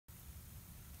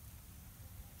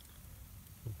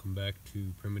Welcome back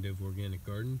to Primitive Organic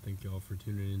Garden. Thank you all for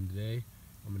tuning in today.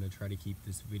 I'm going to try to keep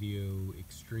this video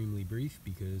extremely brief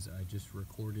because I just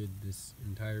recorded this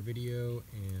entire video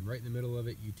and right in the middle of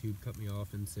it YouTube cut me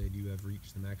off and said you have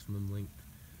reached the maximum length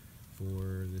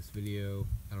for this video.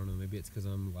 I don't know, maybe it's because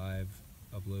I'm live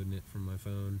uploading it from my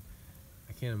phone.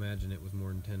 I can't imagine it was more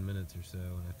than 10 minutes or so,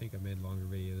 and I think I've made longer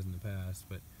videos in the past,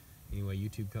 but anyway,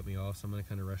 YouTube cut me off, so I'm going to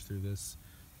kind of rush through this.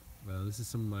 This is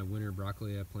some of my winter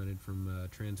broccoli I planted from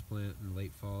transplant in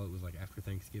late fall. It was like after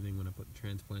Thanksgiving when I put the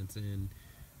transplants in.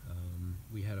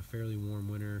 We had a fairly warm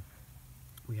winter.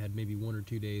 We had maybe 1 or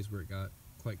 2 days where it got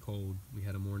quite cold. We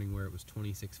had a morning where it was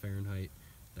 26 Fahrenheit.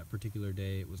 That particular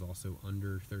day it was also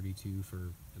under 32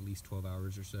 for at least 12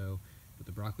 hours or so. But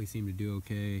the broccoli seemed to do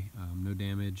okay, no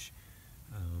damage.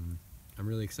 I'm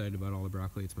really excited about all the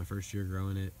broccoli. It's my first year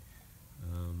growing it.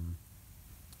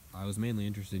 I was mainly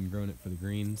interested in growing it for the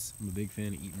greens. I'm a big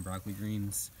fan of eating broccoli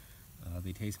greens.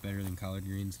 They taste better than collard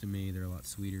greens to me. They're a lot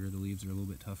sweeter. The leaves are a little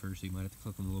bit tougher, so you might have to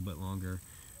cook them a little bit longer.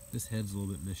 This head's a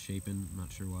little bit misshapen. I'm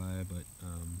not sure why, but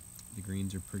the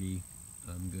greens are pretty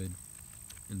good,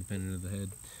 independent of the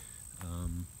head.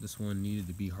 This one needed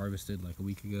to be harvested like a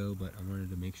week ago, but I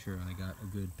wanted to make sure I got a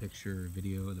good picture or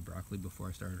video of the broccoli before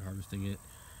I started harvesting it.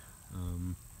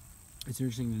 It's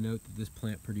interesting to note that this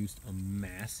plant produced a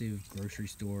massive grocery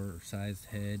store sized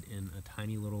head in a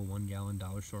tiny little 1-gallon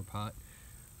dollar store pot.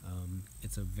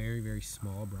 It's a very, very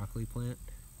small broccoli plant,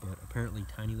 but apparently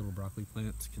tiny little broccoli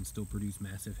plants can still produce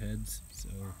massive heads. So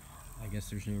I guess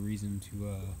there's no reason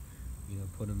to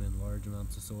put them in large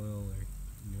amounts of soil or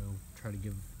try to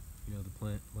give the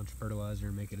plant a bunch of fertilizer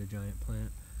and make it a giant plant.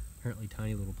 Apparently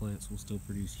tiny little plants will still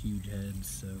produce huge heads,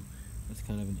 so that's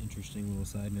kind of an interesting little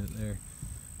side note there.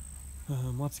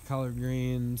 Lots of collard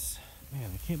greens. Man,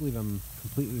 I can't believe I'm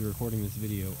completely recording this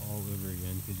video all over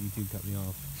again because YouTube cut me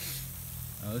off.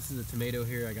 This is a tomato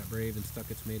here. I got brave and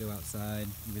stuck a tomato outside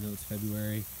even though it's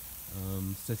February.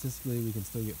 Statistically, we can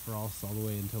still get frost all the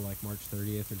way until like March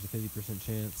 30th. There's a 50%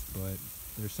 chance, but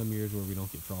there's some years where we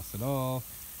don't get frost at all.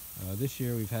 This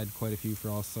year we've had quite a few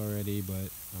frosts already, but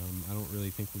I don't really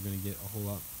think we're going to get a whole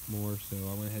lot more, so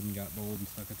I went ahead and got bold and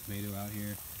stuck a tomato out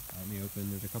here out in the open.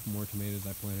 There's a couple more tomatoes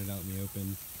I planted out in the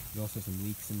open. There's also some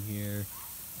leeks in here.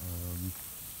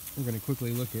 We're going to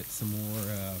quickly look at some more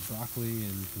broccoli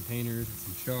in containers and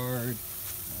some chard,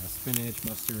 spinach,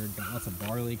 mustard. Got lots of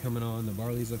barley coming on. The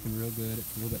barley's looking real good.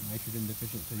 It's a little bit nitrogen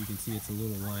deficient, so you can see it's a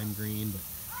little lime green, but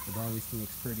the barley still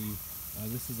looks pretty.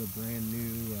 This is a brand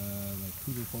new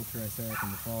culture I set up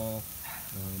in the fall.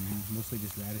 Mostly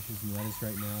just radishes and lettuce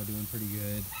right now, doing pretty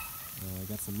good. I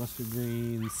got some mustard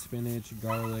greens, spinach,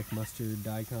 garlic, mustard,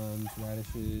 daikons,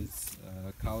 radishes,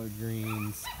 collard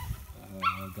greens.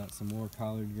 I've got some more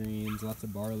collard greens, lots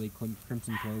of barley,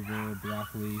 crimson clover,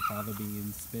 broccoli, fava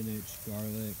beans, spinach,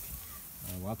 garlic,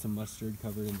 lots of mustard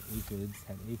covered in aphids.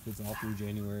 Had aphids all through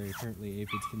January. Apparently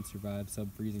aphids can survive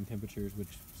sub-freezing temperatures,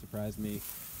 which surprised me.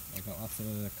 I got lots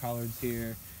of collards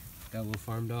here. Got a little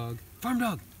farm dog. Farm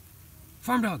dog!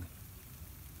 Farm dog!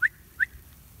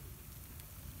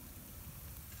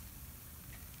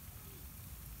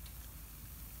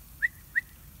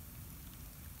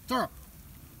 Throw!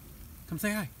 Come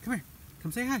say hi. Come here.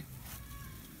 Come say hi.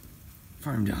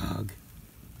 Farm dog.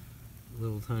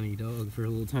 Little tiny dog for a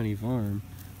little tiny farm.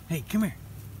 Hey, come here.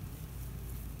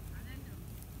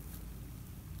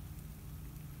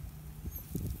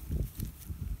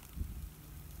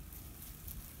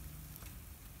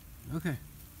 Okay.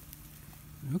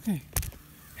 Okay.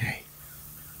 Hey.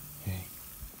 Hey.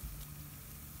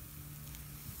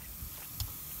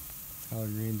 Collard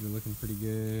greens are looking pretty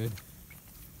good.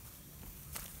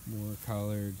 More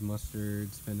collards,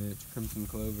 mustard, spinach, crimson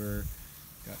clover.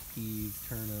 Got peas,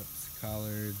 turnips,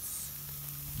 collards.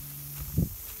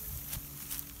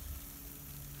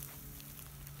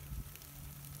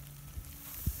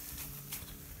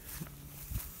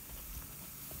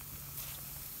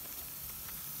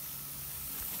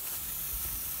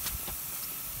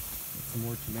 Some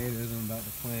more tomatoes I'm about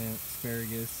to plant,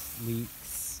 asparagus,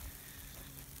 leeks.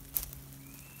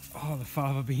 Oh, the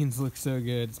fava beans look so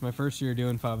good. It's my first year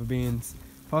doing fava beans.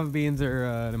 Fava beans are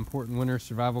an important winter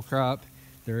survival crop.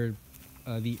 They're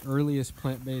the earliest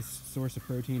plant-based source of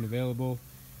protein available.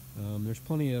 There's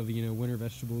plenty of winter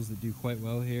vegetables that do quite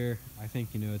well here. I think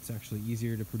it's actually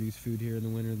easier to produce food here in the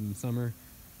winter than the summer.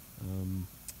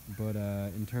 But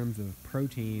in terms of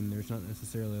protein, there's not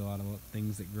necessarily a lot of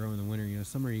things that grow in the winter.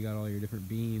 Summer you got all your different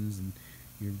beans and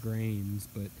your grains,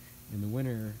 but in the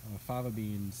winter, fava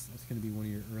beans, that's going to be one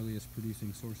of your earliest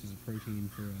producing sources of protein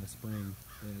for spring.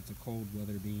 It's a cold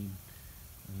weather bean.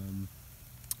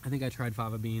 I think I tried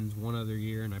fava beans one other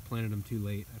year and I planted them too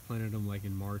late. I planted them like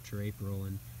in March or April,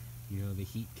 and you know, the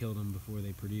heat killed them before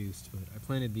they produced. But I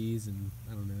planted these in,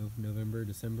 I don't know, November,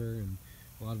 December, and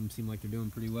a lot of them seem like they're doing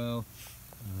pretty well.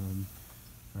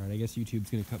 Alright, I guess YouTube's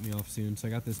going to cut me off soon. So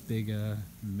I got this big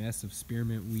mess of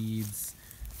spearmint weeds,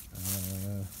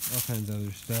 all kinds of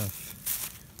other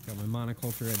stuff. Got my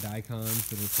monoculture red daikons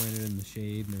that are planted in the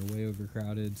shade and they're way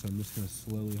overcrowded, so I'm just going to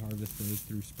slowly harvest those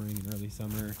through spring and early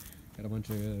summer. Got a bunch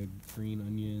of green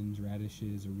onions,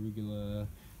 radishes, arugula.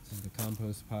 This is the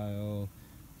compost pile.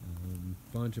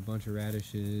 Bunch of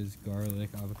radishes, garlic,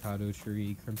 avocado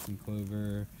tree, crimson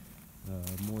clover,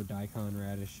 more daikon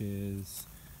radishes,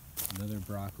 another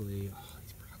broccoli. Oh,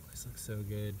 these broccolis look so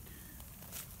good.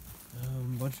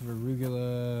 Bunch of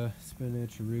arugula,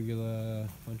 spinach, arugula,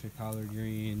 bunch of collard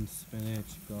greens, spinach,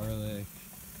 garlic,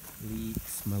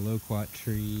 leeks, my loquat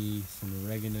tree, some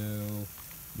oregano,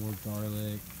 more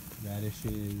garlic,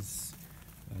 radishes.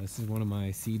 This is one of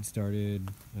my seed started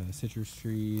citrus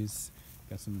trees.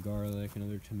 Got some garlic,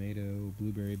 another tomato,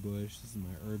 blueberry bush. This is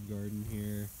my herb garden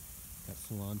here. Got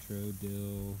cilantro,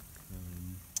 dill,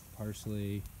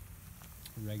 parsley,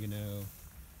 oregano.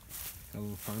 Got a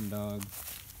little farm dog.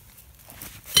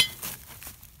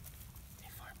 Hey,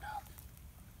 farm dog.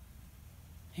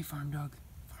 Hey, farm dog.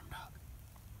 Farm dog.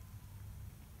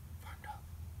 Farm dog.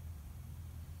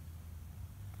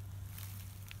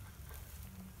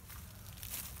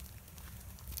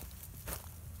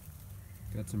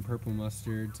 Got some purple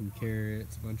mustard, some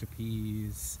carrots, a bunch of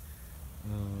peas.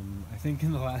 I think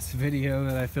in the last video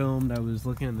that I filmed, I was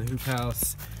looking in the hoop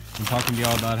house and talking to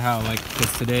y'all about how, like,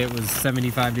 because today it was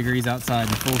 75 degrees outside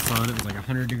in full sun, it was like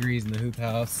 100 degrees in the hoop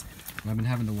house. And I've been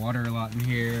having to water a lot in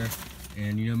here.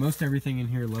 And you know, most everything in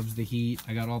here loves the heat.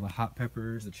 I got all the hot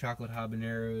peppers, the chocolate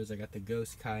habaneros, I got the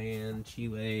ghost cayenne,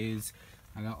 chiles,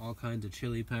 I got all kinds of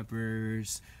chili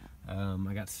peppers.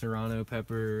 I got serrano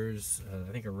peppers.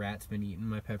 I think a rat's been eating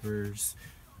my peppers.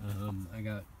 I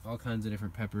got all kinds of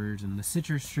different peppers, and the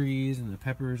citrus trees and the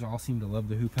peppers all seem to love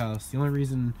the hoop house. The only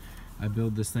reason I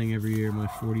build this thing every year, my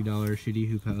 $40 shitty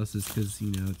hoop house, is because,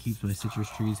 you know, it keeps my citrus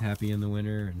trees happy in the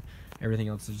winter, and everything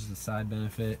else is just a side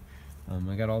benefit.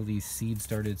 I got all these seed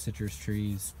started citrus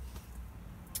trees.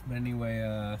 But anyway,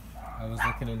 I was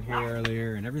looking in here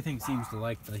earlier, and everything seems to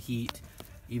like the heat.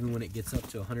 Even when it gets up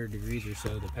to 100 degrees or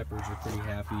so, the peppers are pretty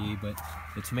happy, but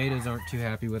the tomatoes aren't too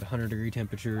happy with 100-degree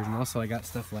temperatures. And also I got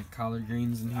stuff like collard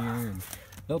greens in here, and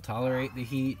they'll tolerate the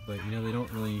heat, but you know, they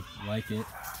don't really like it.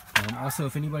 Also,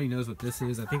 if anybody knows what this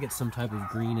is, I think it's some type of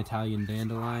green Italian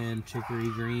dandelion, chicory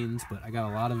greens, but I got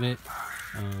a lot of it.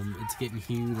 It's getting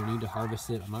huge. I need to harvest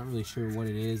it. I'm not really sure what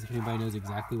it is. If anybody knows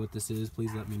exactly what this is,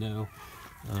 please let me know.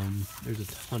 There's a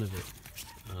ton of it.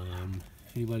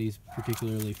 If anybody's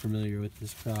particularly familiar with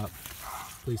this crop,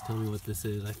 please tell me what this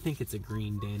is. I think it's a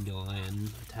green dandelion,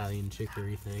 Italian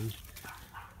chicory thing.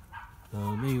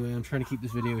 Anyway, I'm trying to keep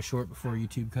this video short before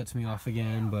YouTube cuts me off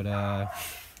again, but I've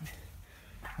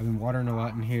been watering a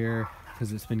lot in here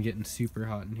because it's been getting super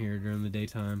hot in here during the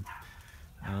daytime.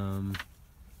 I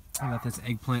got this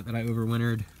eggplant that I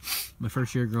overwintered. My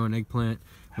first year growing eggplant.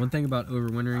 One thing about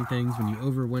overwintering things, when you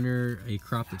overwinter a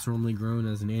crop that's normally grown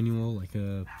as an annual, like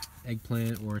a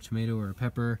eggplant or a tomato or a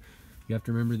pepper, you have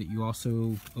to remember that you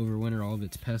also overwinter all of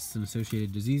its pests and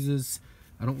associated diseases.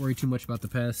 I don't worry too much about the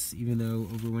pests, even though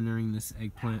overwintering this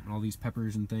eggplant and all these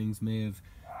peppers and things may have,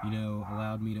 you know,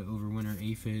 allowed me to overwinter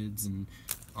aphids and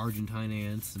Argentine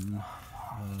ants and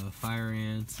fire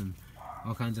ants and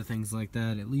all kinds of things like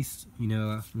that. At least, you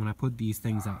know, when I put these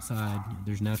things outside,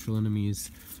 there's natural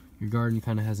enemies. Your garden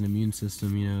kind of has an immune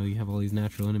system, you know, you have all these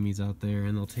natural enemies out there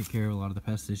and they'll take care of a lot of the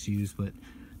pest issues, but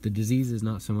the diseases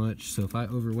not so much. So if I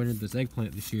overwintered this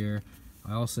eggplant this year,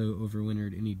 I also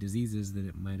overwintered any diseases that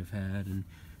it might have had, and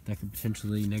that could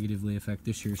potentially negatively affect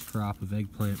this year's crop of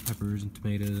eggplant, peppers, and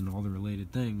tomatoes and all the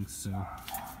related things. So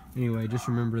anyway, just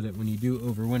remember that when you do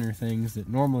overwinter things that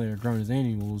normally are grown as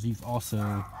annuals, you've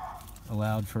also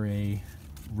allowed for a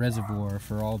reservoir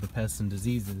for all the pests and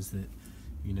diseases that,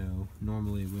 you know,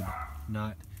 normally would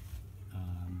not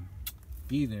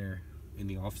be there in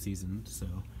the off season. So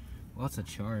lots of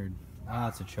chard,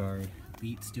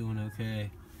 beet's doing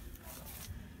okay.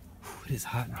 It is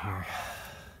hot in here.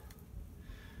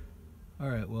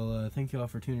 Alright, well, thank you all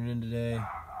for tuning in today.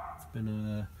 It's been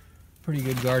a pretty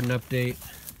good garden update.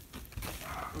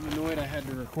 I'm annoyed I had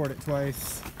to record it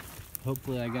twice.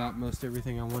 Hopefully I got most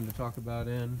everything I wanted to talk about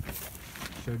in.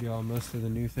 Showed you all most of the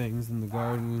new things in the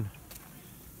garden.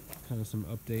 Kind of some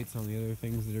updates on the other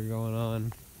things that are going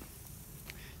on.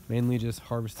 Mainly just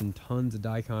harvesting tons of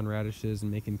daikon radishes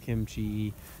and making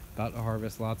kimchi. About to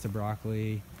harvest lots of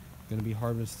broccoli. Going to be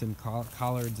harvesting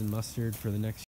collards and mustard for the next